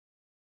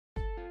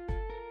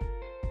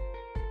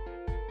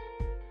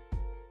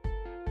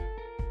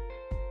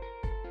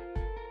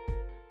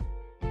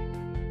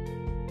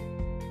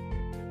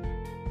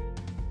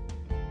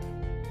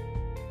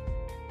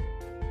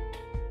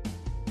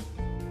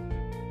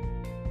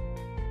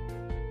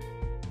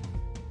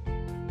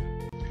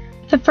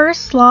The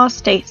first law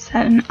states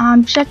that an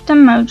object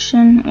in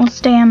motion will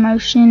stay in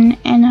motion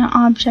and an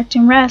object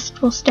in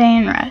rest will stay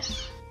in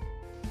rest.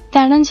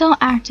 That until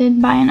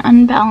acted by an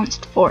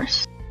unbalanced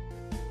force.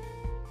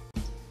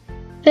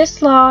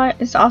 This law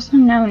is also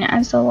known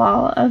as the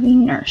law of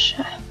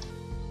inertia.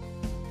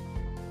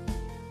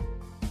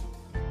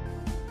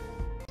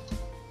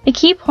 The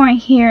key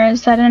point here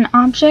is that an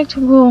object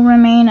will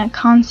remain at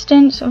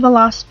constant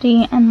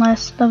velocity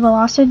unless the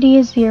velocity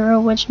is zero,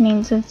 which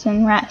means it's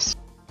in rest.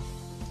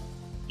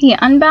 The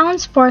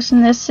unbalanced force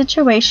in this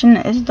situation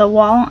is the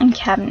wall and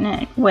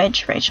cabinet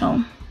which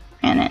Rachel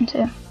ran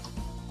into.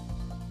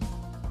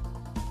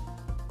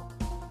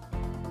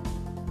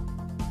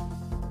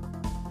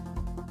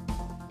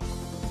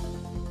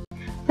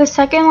 The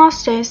second law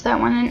states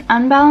that when an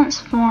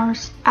unbalanced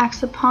force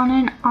acts upon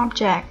an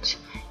object,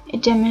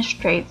 it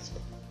demonstrates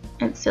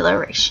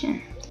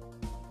acceleration.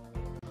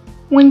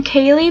 When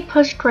Kaylee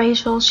pushed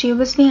Rachel, she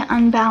was the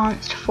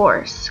unbalanced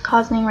force,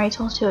 causing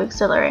Rachel to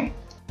accelerate.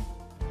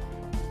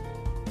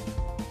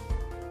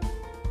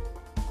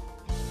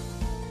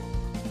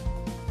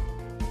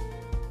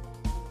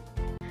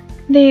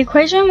 The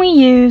equation we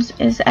use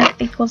is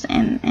F equals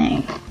ma,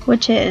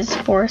 which is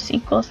force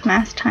equals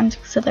mass times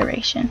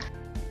acceleration.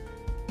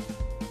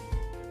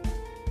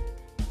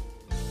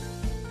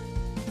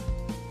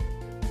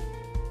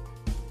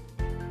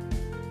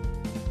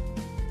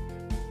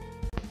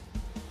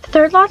 The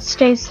third law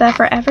states that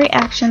for every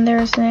action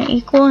there is an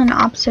equal and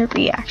opposite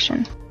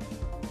reaction.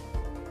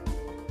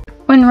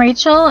 When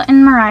Rachel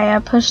and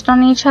Mariah pushed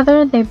on each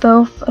other, they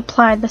both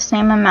applied the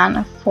same amount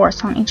of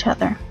force on each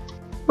other.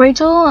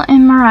 Rachel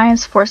and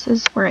Mariah's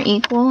forces were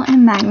equal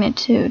in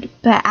magnitude,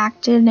 but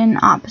acted in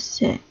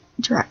opposite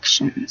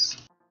directions.